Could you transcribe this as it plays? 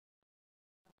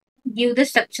Give the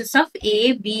structures of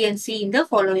A, B, and C in the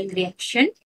following reaction.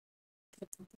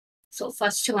 So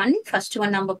first one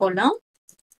number போடலாம்.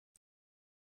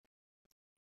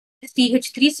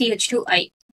 CH3CH2I.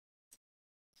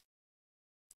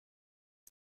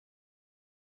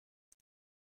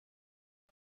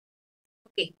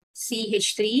 Okay,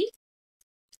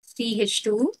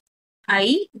 CH3CH2I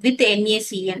with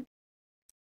NaCN.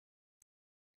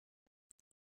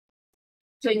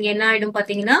 So இங்க என்ன ஆயிடும்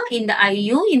பாத்தீங்கன்னா இந்த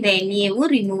ஐயும் இந்த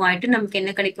Naவும் ரிமூவ் ஆயிட்டு நமக்கு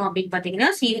என்ன கிடைக்கும் அப்படின்னு பாத்தீங்கன்னா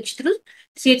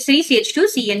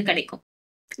CH3CH2CN கிடைக்கும்.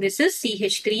 This is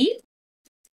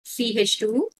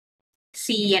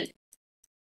CH3CH2CN.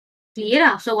 Clear?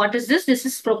 So what is this? This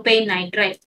is propane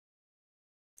nitride.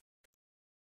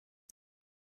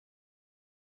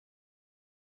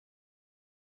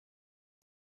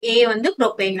 A வந்து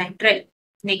propane nitride.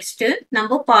 Next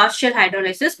நம்ம partial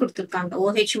hydrolysis கொடுத்திருக்காங்க.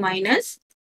 OH minus.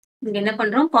 இங்க என்ன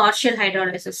பண்றோம்? Partial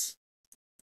hydrolysis.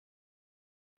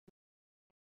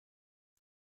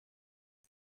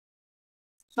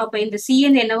 So அப்ப இந்த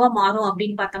CN என்னவா மாறும்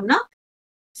அப்படின்னு பார்த்தோம்னா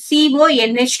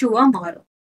CONH2 மாறும்.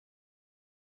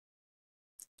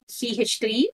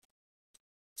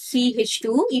 CH3CH2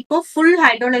 இப்போ full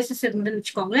hydrolysis இருந்துன்னு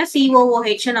வச்சுக்கோங்களேன்.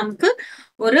 COOH நமக்கு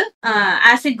ஒரு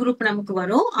ஆசிட் குரூப் நமக்கு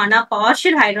வரும். ஆனா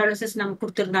partial hydrolysis நமக்கு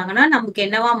கொடுத்திருந்தாங்கன்னா நமக்கு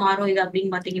என்னவா மாறும் இது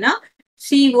அப்படின்னு பாத்தீங்கன்னா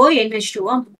CONH2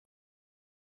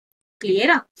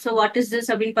 கிளியரா? சோ வாட் இஸ் திஸ்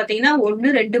அப்படின்னு பாத்தீங்கன்னா 1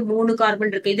 2 3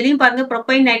 கார்பன் இருக்கு. இதுலயும் பாருங்க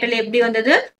ப்ரோபைன் நைட்ரைல் எப்படி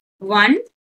வந்தது? 1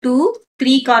 2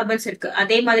 3 கார்பன்ஸ் இருக்கு.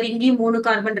 அதே மாதிரி இங்கேயும் 3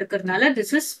 கார்பன் இருக்கிறதுனால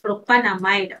this is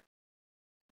புரோப்பனமைடு.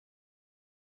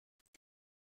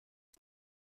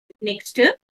 Next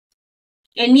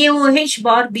NaOH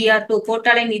bar Br2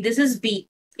 போட்டாலே this is B.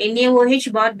 NaOH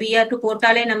bar Br2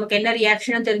 போட்டாலே நமக்கு என்ன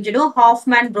ரியாக்ஷன் தெரிஞ்சிடும்?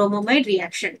 Hoffman bromamide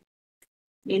reaction.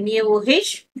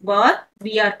 NaOH bar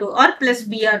Br2 or plus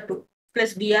Br2.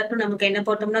 Plus Br2 நமக்கு என்ன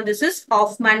போட்டோம்னா this is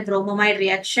Hoffman bromamide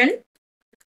reaction.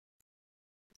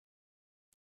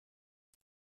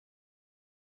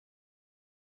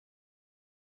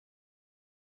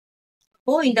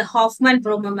 இப்போ இந்த Hoffman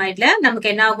bromamideல நமக்கு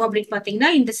என்ன ஆகும் அப்படின்னு பாத்தீங்கன்னா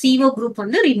இந்த CO குரூப்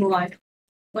வந்து ரிமூவ் ஆயிடும்.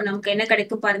 இப்போ நமக்கு என்ன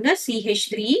கிடைக்கும் பாருங்க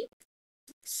CH3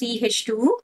 CH2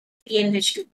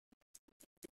 NH2.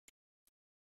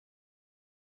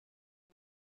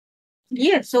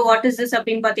 Clear? So what is this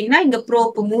அப்படின்னு பாத்தீங்கன்னா இங்க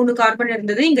ப்ரோப் 3 கார்பன்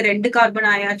இருந்தது, இங்க 2 கார்பன்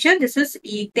ஆயாச்சு. This is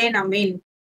ethanamine.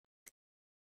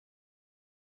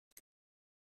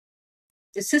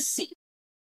 This is C.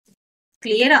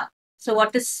 Clear? So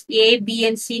what is A, B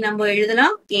and C நம்ம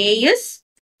எழுதலாம். A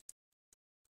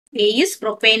is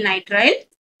propane nitrile.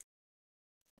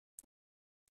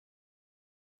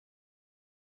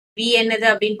 B என்னது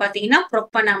அப்படின்னு பாத்தீங்கன்னா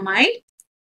propanamide.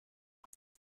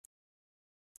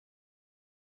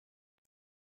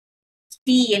 C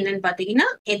என்னன்னு பாத்தீங்கன்னா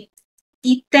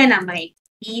ethanamide.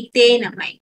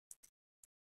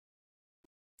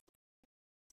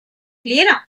 Clear?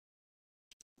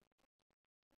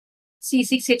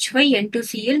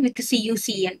 C6H5NO2Cl with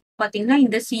CuCN. பாத்தீங்கன்னா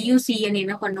இந்த CuCN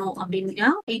என்ன பண்ணும் அப்படின்னா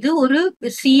இது ஒரு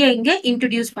C இங்க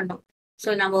இன்ட்ரோடியூஸ் பண்ணும். சோ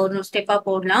நம்ம ஒரு ஸ்டெப்பா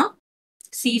போடலாம்.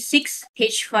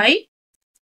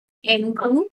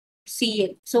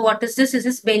 C6H5NO2Cl. So what is this? This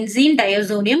is benzene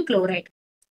diazonium chloride.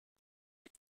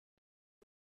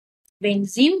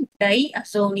 Benzene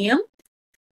diazonium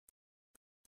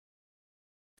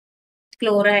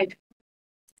chloride.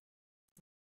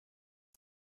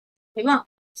 ஓகேவா?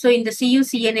 So in the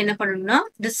CuCN என்ன பண்ணணும்னா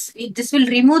this will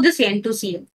remove this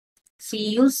N2Cl.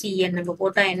 CuCN நம்ம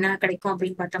போட்டா என்ன கிடைக்கும்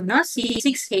அப்படின்னு பார்த்தோம்னா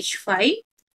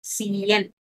C6H5CN.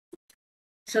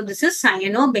 So this is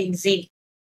cyanobenzene.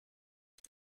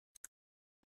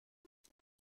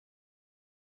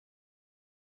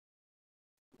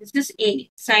 This is A.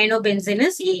 Cyanobenzene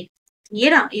is A.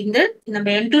 Era இந்த நம்ம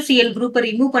N2Cl குரூப்பை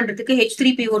ரிமூவ் பண்றதுக்கு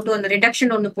H3PO2 அந்த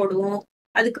ரிடக்ஷன் ஒன்னு போடுவோம்.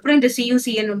 அதுக்கப்புறம் இந்த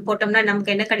CuCN போட்டோம்னா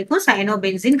நமக்கு என்ன கிடைக்கும்?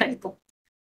 cyanobenzene கிடைக்கும்.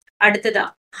 அடுத்ததா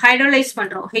ஹைட்ரோலைஸ்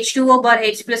பண்றோம். H2O bar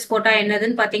H plus போட்டா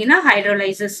என்னதுன்னு பாத்தீங்கன்னா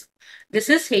hydrolysis. This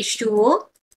is H2O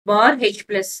bar H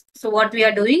plus. So what we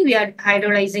are doing? We are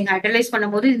hydrolyzing. Hydrolyze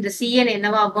பண்ணும்போது இந்த CN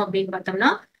என்னவாகும் அப்படின்னு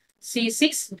பார்த்தோம்னா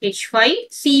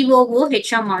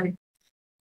C6H5COOH மாறும்.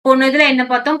 போனதுல என்ன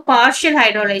பார்த்தோம்? Partial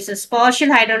hydrolysis.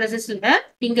 பார்ஷியல் ஹைட்ரோலைசிஸ்ல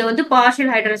இங்க வந்து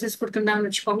பார்ஷியல் ஹைட்ரோலைசிஸ் கொடுத்திருந்தாங்கன்னு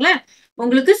வச்சுக்கோங்களேன்,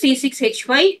 உங்களுக்கு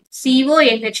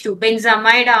C6H5CONH2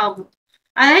 பென்சாமைடு ஆகும்.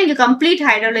 அதனால இங்க கம்ப்ளீட்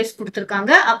ஹைட்ரோலைஸ்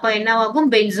கொடுத்திருக்காங்க. அப்ப என்னவாகும்?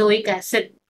 Benzoic acid.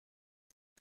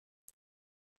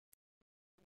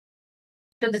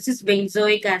 So this is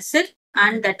benzoic acid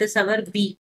and that is our B.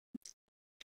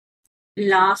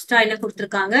 லாஸ்டா என்ன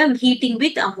கொடுத்திருக்காங்க? heating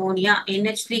with ammonia.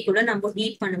 NH3 கூட நம்ம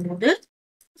ஹீட் பண்ணும்போது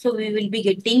so we will be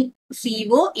getting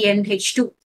CONH2.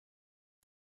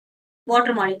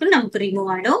 Water molecule நமக்கு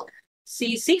ரிமூவ் ஆயிடும்.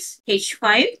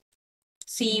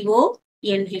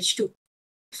 C6H5CONH2.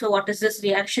 So what is this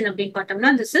reaction அப்படின்னு பார்த்தோம்னா,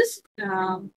 this is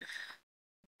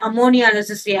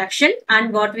ammonialysis reaction, and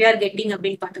what we are getting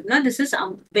அப்படின்னு பார்த்தோம்னா, this is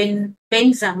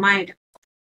benzamide.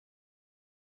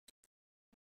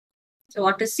 So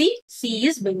what is C? C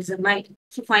is benzamide.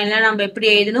 So finally நம்ம எப்படி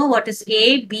எழுதணும்? What is A,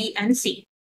 B and C?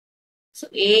 So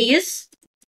A is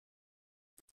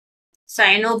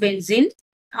cyanobenzene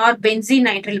or benzene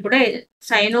nitrile கூட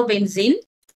cyanobenzene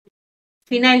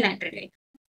phenyl nitrile.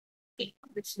 Okay,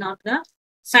 it's not the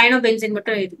cyanobenzene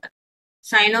மட்டும் எழுதுங்க.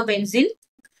 Cyanobenzene.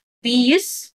 B is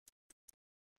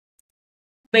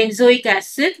benzoic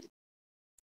acid.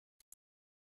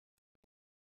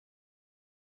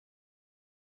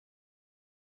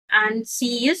 And C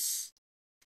is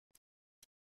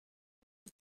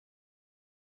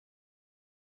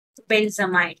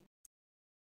benzamide.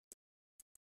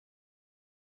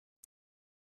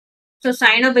 So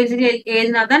cyanobenzene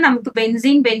எழுதினா தான் நமக்கு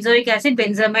benzene, benzoic acid,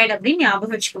 benzamide அப்படின்னு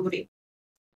ஞாபகம் வச்சுக்க முடியும்.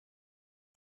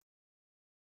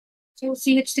 So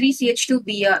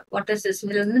CH3CH2Br, what is this?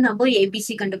 இதுல இருந்து நம்ம ABC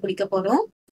கண்டுபிடிக்க போறோம்.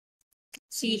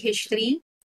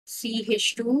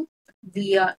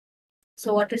 CH3CH2Br. So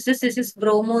what is this? This is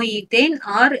bromoethane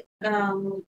or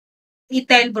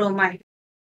ethyl bromide.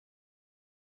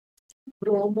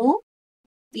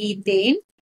 Bromoethane.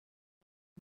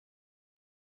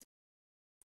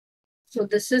 So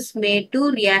this is made to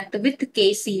react with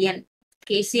KCN.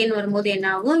 KCN வரும்போது என்ன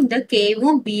ஆகும்? இந்த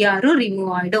K-வும் Br-ம்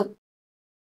remove ஆயிடும்.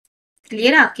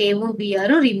 Clear? K-வும்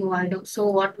Br-ம் remove ஆயிடும். So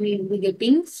what we will be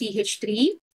getting?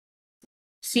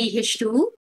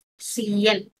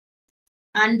 CH3CH2CN.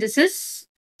 And this is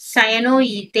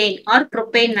cyanoethane or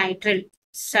propane nitrile.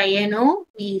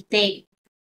 Cyanoethane.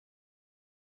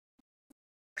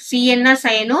 CN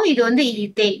cyano, இது வந்து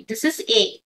ethane. This is A.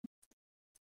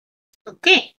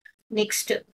 Okay. Next,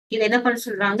 இது என்ன பண்ண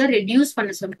சொல்றாங்க? Reduce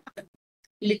பண்ண சொல்றாங்க.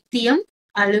 Lithium,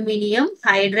 aluminium,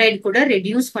 hydride கூட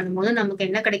reduce பண்ணும்போது நமக்கு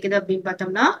என்ன கிடைக்குது அப்படின்னு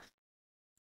பார்த்தோம்னா,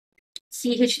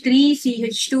 CH3,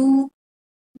 CH2,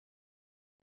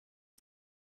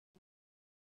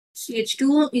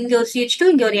 இங்க ஒரு CH2,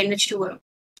 இங்க ஒரு NH2 வரும்.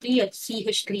 Clear?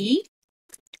 CH3,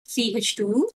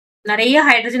 நிறைய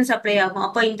ஹைட்ரஜன் சப்ளை ஆகும்.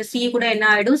 அப்ப இந்த C கூட என்ன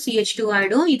ஆயிடும்? CH2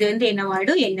 ஆயிடும். இது வந்து என்ன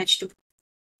ஆயிடும்? NH2.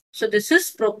 So this is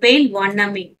propane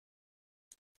 1-amine.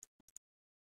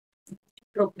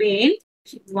 Propane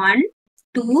 1,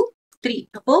 2, 3.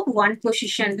 அப்போ 1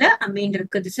 பொசிஷன்ல amine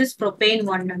இருக்கு. This is propane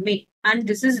 1-amine and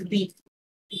this is B.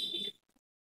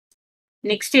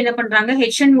 Next என்ன பண்றாங்க?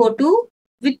 HNO2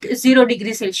 with 0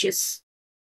 degree Celsius.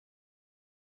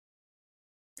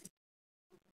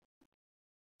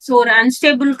 So ஒரு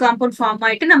unstable compound form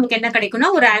ஆயிட்டு நமக்கு என்ன கிடைக்கும்னா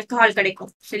ஒரு ஆல்கஹால்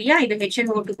கிடைக்கும். சரியா? இது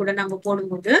HNO2 கூட நம்ம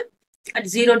போடும்போது at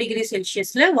 0 degree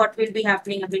Celsiusல what will be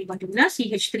happening அப்படின்னு பார்த்தீங்கன்னா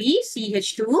CH3,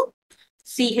 CH2,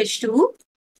 CH2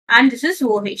 and this is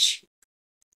OH.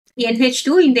 NH2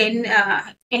 இந்த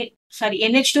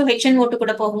NH2 HNO2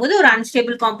 கூட போகும்போது ஒரு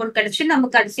unstable compound கிடைச்சு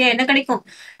நமக்கு கடைசியா என்ன கிடைக்கும்?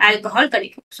 ஆல்கஹால்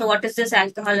கிடைக்கும். So what is this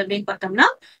alcohol அப்படின்னு பார்த்தோம்னா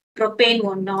propane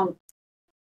 1-ol.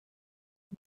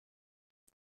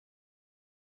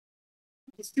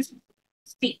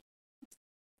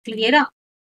 கிளியரா?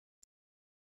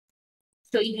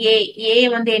 So A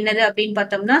வந்து என்னது அப்படின்னு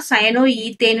பார்த்தோம்னா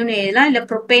cyanoethane எழுதலாம், இல்ல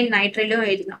propane nitrile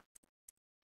எழுதலாம்.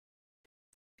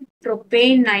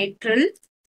 Propane nitrile.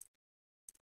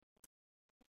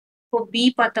 இப்போ B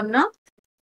பார்த்தோம்னா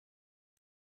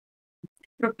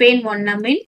propane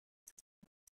 1-amine.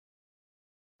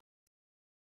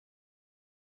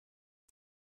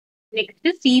 Next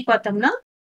C பார்த்தோம்னா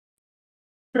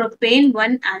propane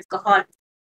 1-alcohol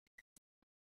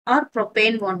or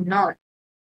propane 1-ol.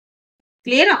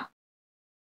 Clear?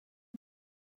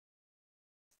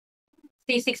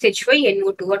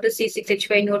 C6H5NO2. What is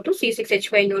C6H5NO2?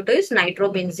 C6H5NO2 is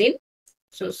nitrobenzene.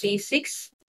 So C6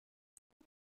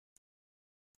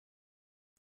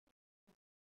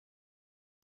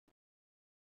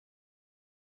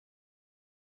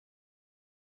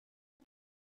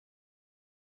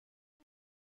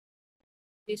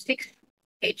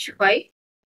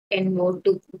 C6H5NO2.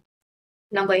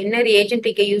 நம்ம என்ன reagent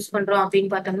இங்க யூஸ் பண்றோம் அப்படின்னு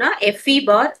பார்த்தோம்னா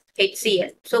Fe/HCl.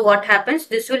 So what happens?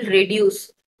 This will reduce.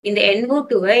 இந்த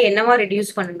NO2-வை என்னவா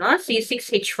reduce பண்ணுனா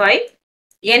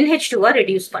C6H5NH2-வா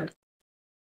reduce பண்ணும்.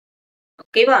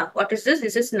 ஓகேவா? What is this?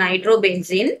 This is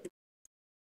nitrobenzene.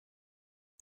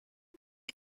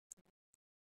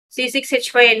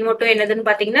 C6H5NO2 என்னதுன்னு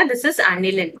பாத்தீங்கன்னா this is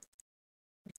aniline.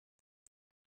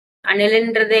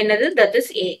 Aniline-ன்றது என்னது? That is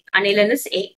A. Aniline is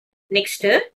A. Next,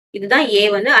 இதுதான் A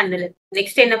வந்து aniline.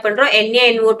 Next என்ன பண்றோம்?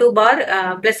 NaNO2 bar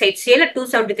plus HCl at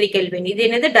 273 Kelvin. இது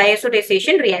என்னது?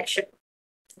 Diazotization reaction.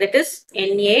 that is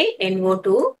NaNO2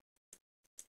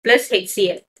 plus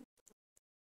HCl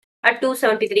at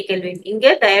 273 Kelvin. இங்க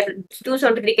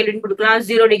 273 Kelvin கொடுக்கலாம்,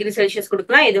 0 degree Celsius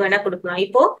கொடுக்கலாம், எது வேணா கொடுக்கலாம்.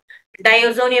 இப்போ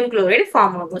diazonium chloride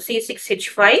form ஆகும்,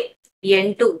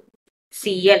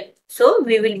 C6H5NO2Cl. So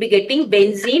we will be getting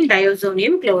benzene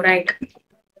diazonium chloride.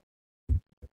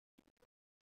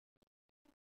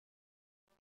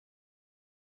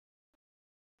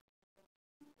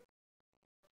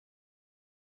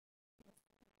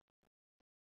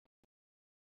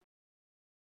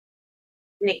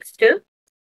 Next,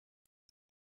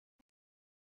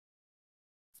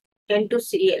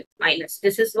 N2Cl minus.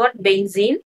 This is what?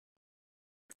 Benzene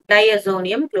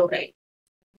diazonium chloride.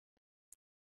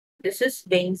 This is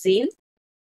benzene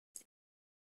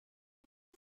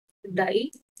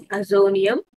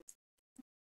diazonium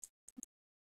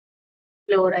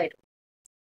chloride.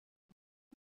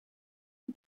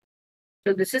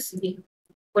 So this is B.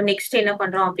 இப்போ next என்ன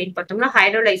பண்றோம் அப்படின்னு பார்த்தோம்னா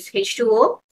hydrolyze H2O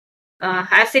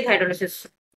acid hydrolysis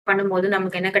பண்ணும்போது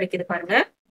நமக்கு என்ன கிடைக்குது பாருங்க,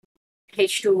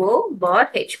 H2O bar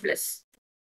H plus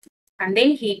and then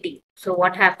heating. So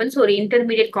what happens, ஒரு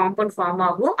intermediate compound form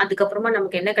ஆகும், அதுக்கப்புறமா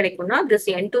நமக்கு என்ன கிடைக்கும்னா this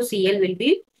N2Cl will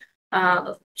be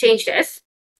changed as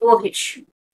OH.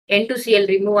 N2Cl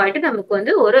remove ஆயிட்டு நமக்கு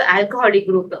வந்து ஒரு alcoholic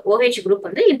group OH group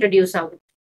வந்து introduce ஆகும்.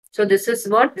 So this is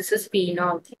what? This is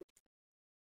phenol.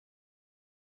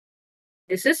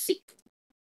 This is C.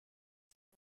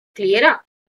 Clear?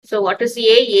 So what is A?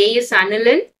 A is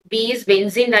aniline, B is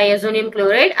benzene diazonium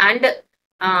chloride, and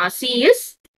C is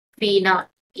phenol.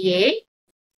 A,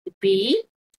 B,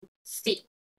 C.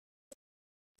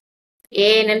 A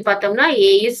என்னன்னு பார்த்தோம்னா A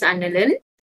is aniline,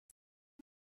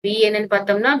 B என்னன்னு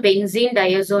பார்த்தோம்னா benzene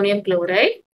diazonium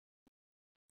chloride,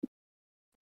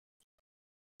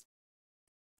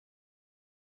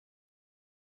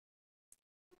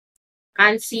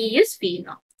 and C is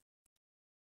phenol.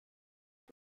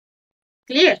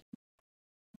 Clear?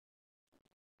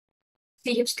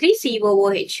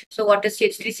 CH3COOH. So what is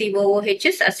CH3COOH?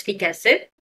 Is acetic acid.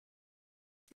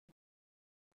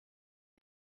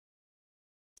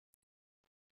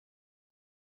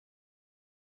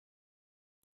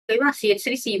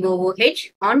 CH3COOH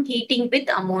on heating with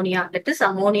ammonia, that is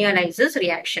ammonialysis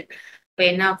reaction. இப்போ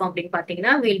என்ன ஆகும் அப்படின்னு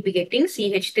பார்த்தீங்கன்னா we will be getting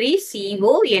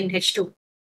CH3CONH2.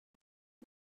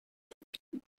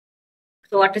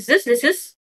 So what is this? This is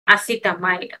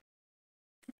acetamide.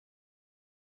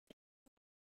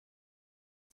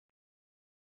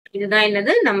 இதுதான்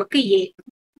என்னது நமக்கு A.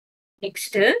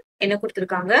 Next என்ன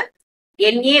கொடுத்திருக்காங்க,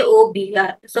 NaOBr.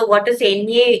 So what is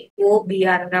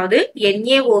NaOBr? அதாவது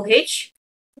NaOH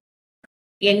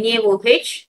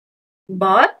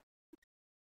bar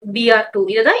Br2.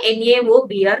 இதுதான்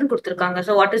NaOBr ன்னு கொடுத்திருக்காங்க.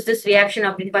 So what is this reaction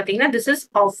அப்படின்னு பார்த்தீங்கன்னா this is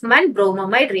Hofmann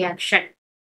bromamide reaction.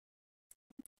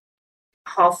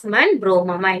 Hofmann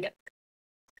bromamide.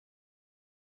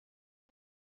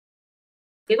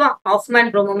 ஓகேவா? Hofmann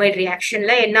bromamide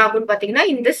reactionல என்ன ஆகும்னு பார்த்தீங்கன்னா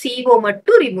இந்த CO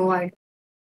மட்டும் ரிமூவ் ஆயிடும்.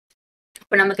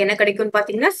 இப்போ நமக்கு என்ன கிடைக்கும்னு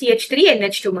பார்த்தீங்கன்னா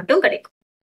CH3NH2 மட்டும் கிடைக்கும்.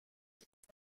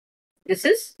 This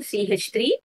is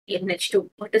CH3NH2.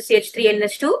 What is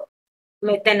CH3NH2?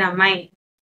 Methanamine.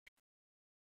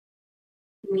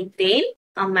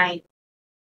 Methanamine.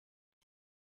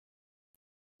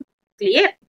 Clear?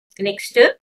 Next,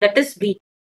 that is B.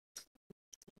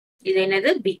 இது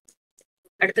என்னது? B.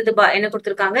 அடுத்தது என்ன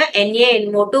கொடுத்திருக்காங்க,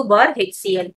 NaNO2 bar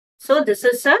HCl. So this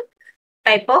is a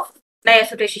type of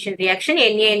diacetyl reaction,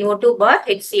 NaNO2 bar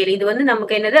HCl. இது வந்து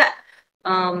நமக்கு என்னது,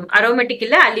 aromatic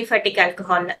இல்ல aliphatic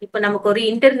alcohol. இப்போ நமக்கு ஒரு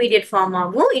intermediate form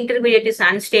ஆகும், intermediate is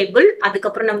unstable.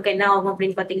 அதுக்கப்புறம் நமக்கு என்ன ஆகும்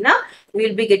அப்படின்னு பார்த்தீங்கன்னா we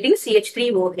will be getting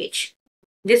CH3OH.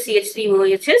 This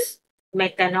CH3OH is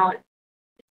methanol.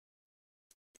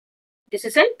 This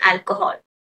is an alcohol.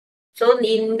 So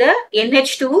இந்த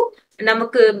NH2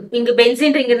 நமக்கு இங்க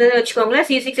பென்சீன் ரிங் இருந்ததுன்னு வச்சுக்கோங்களேன்,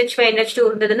 C6H5NH2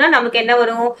 இருந்ததுன்னா நமக்கு என்ன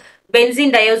வரும்,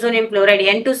 பென்சீன் டயோசோனியம் குளோரைடு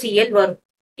N2Cl வரும்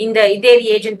இந்த இதே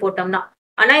ரியேஜென்ட் போட்டோம்னா.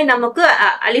 ஆனா நமக்கு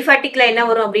அலிஃபாட்டிக்ல என்ன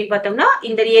வரும் அப்படின்னு பார்த்தோம்னா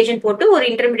இந்த ரியேஜென்ட் போட்டு ஒரு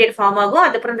இன்டர்மீடியட் ஃபார்ம் ஆகும்,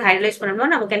 அதுக்கப்புறம் ஹைட்ரலைஸ் பண்ணோம்னா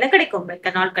நமக்கு என்ன கிடைக்கும்,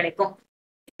 மெத்தனால் கிடைக்கும்.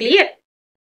 Clear?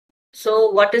 So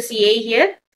what is A here?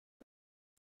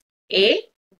 A,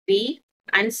 B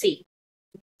and C.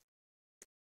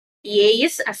 A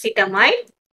is acetamide.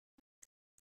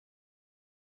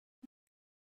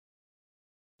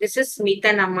 This is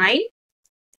methanamine.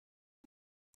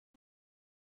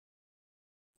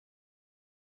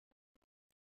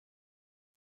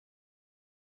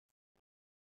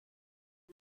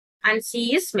 And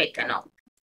C is methanol.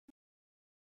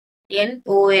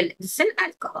 NOL. This is an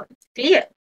alcohol. Clear?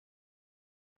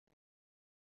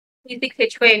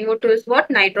 C6H5NO2 is what?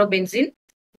 Nitrobenzene.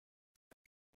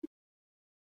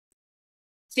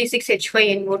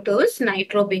 C6H5NO2 is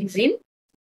nitrobenzene.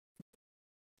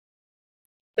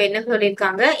 இப்போ என்ன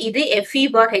சொல்லியிருக்காங்க, இது Fe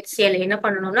bar HCl என்ன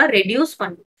பண்ணணும்னா reduce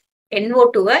பண்ணும்.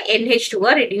 NO2 NH2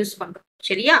 reduce பண்ணும்.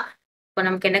 சரியா? இப்போ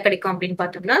நமக்கு என்ன கிடைக்கும் அப்படின்னு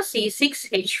பார்த்தோம்னா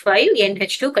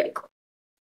C6H5NH2 கிடைக்கும்.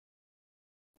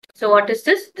 So what is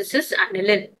this? This is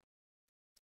aniline.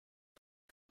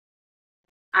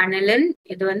 Aniline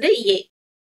இது வந்து A.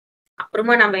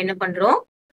 அப்புறமா நம்ம என்ன பண்றோம்,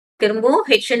 திரும்பவும்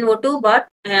HNO2 bar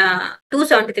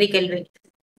 273 Kelvin.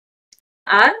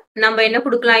 ஆர் நம்ம என்ன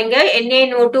கொடுக்கலாம், இங்க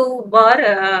NaNO2 பார்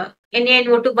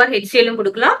HCl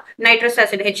கொடுக்கலாம், நைட்ரஸ்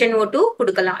ஆசிட் HNO2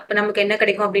 கொடுக்கலாம். இப்போ நமக்கு என்ன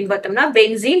கிடைக்கும் அப்படின்னு பார்த்தோம்னா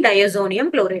benzene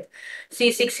diazonium chloride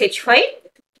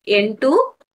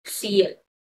C6H5NO2Cl.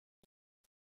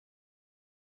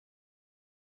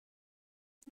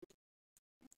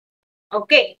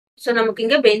 Okay, so நமக்கு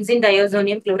இங்க பென்சீன்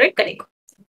டயசோனியம் குளோரைடு கிடைக்கும்.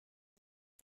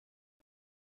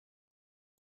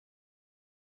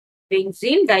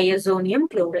 Benzene diazonium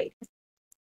chloride.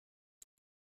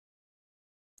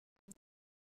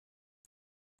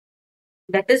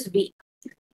 That is B.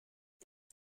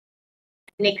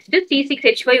 Next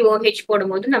C6H5OH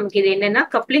போடும்போது நமக்கு இது என்னன்னா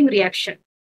கப்ளிங் ரியாக்ஷன்.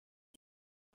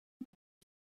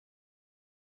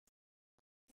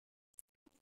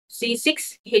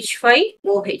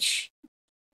 C6H5OH.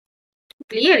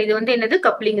 கிளியர்? இது வந்து என்னது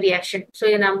கப்ளிங் ரியாக்ஷன். சோ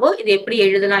இது நம்ம இது எப்படி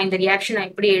எழுதலாம், இந்த ரியாக்ஷன்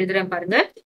எப்படி எழுதுறேன் பாருங்க.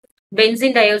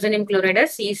 Benzene diazonium chloride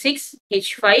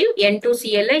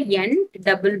C6H5N2Cl N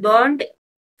double bond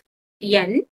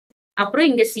N அப்புறம்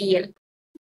இங்க Cl.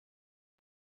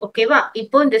 ஓகேவா?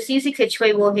 இப்போ இந்த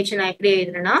C6H5OH நான் எப்படி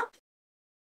எழுதுறேன்னா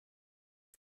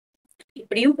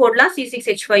இப்படியும் போடலாம்,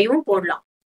 C6H5 போடலாம்.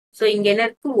 சோ இங்க என்ன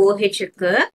இருக்கு, OH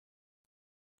இருக்கு.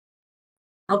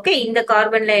 ஓகே, இந்த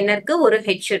கார்பன்ல என்ன இருக்கு, ஒரு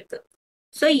H இருக்கு.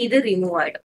 சோ இது ரிமூவ்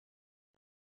ஆயிடும்.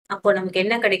 அப்போ நமக்கு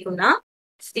என்ன கிடைக்கும்னா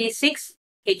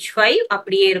C6H5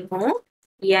 அப்படியே இருக்கும்,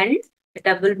 N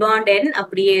டபுள் பாண்ட் N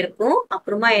அப்படியே இருக்கும்.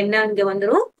 அப்புறமா என்ன இங்க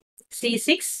வந்துரும்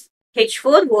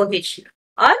C6H4OH.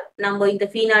 ஆர் நம்ம இந்த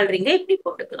ஃபீனால் ரிங்கை இப்படி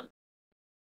போட்டுக்கலாம்.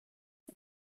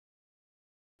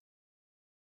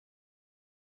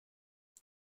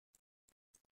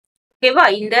 ஓகேவா?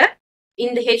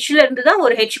 இந்த ஹெச்ல இருந்து தான்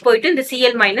ஒரு ஹெச் போயிட்டு இந்த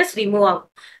Cl மைனஸ் ரிமூவ் ஆகும்.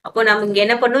 அப்போ நம்ம இங்க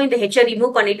என்ன பண்ணும், இந்த ஹெச்சை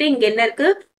ரிமூவ் பண்ணிட்டு இங்க என்ன இருக்கு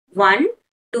 1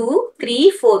 2 3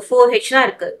 4 H தான்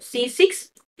இருக்கு.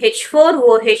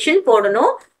 C6H4OH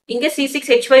போடணும், இங்க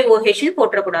C6H5OH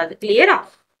போட்டக்கூடாது. கிளியரா?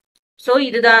 சோ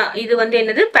இதுதான், இது வந்து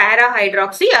என்னது பேரா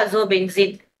ஹைட்ராக்சி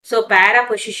அசோபென்சீன். சோ பேரா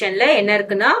பொசிஷன்ல என்ன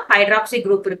இருக்குன்னா ஹைட்ராக்சி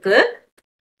குரூப் இருக்கு.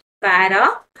 பேரா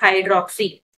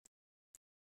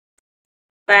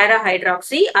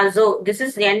hydroxy அசோ, this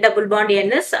is N double bond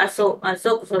N is அசோ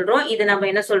சொல்றோம். இது நம்ம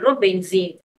என்ன சொல்றோம்,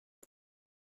 பென்சீன்.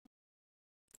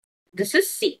 This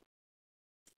is C.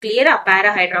 கிளியரா?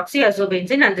 பேரா hydroxy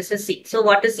அசோபென்சீன் and this is C. So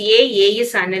what is A? A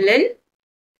is aniline.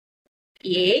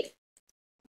 A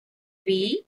B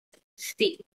C.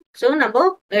 So நம்ம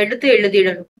எடுத்து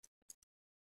எழுதிடணும்.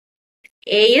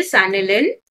 A is aniline,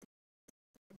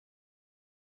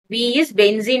 B is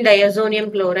benzene diazonium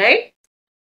chloride,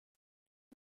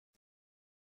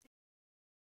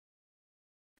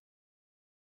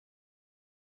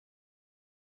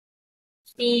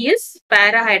 C is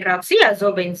para-hydroxy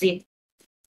azobenzene.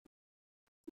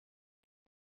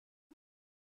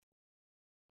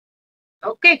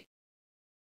 Okay.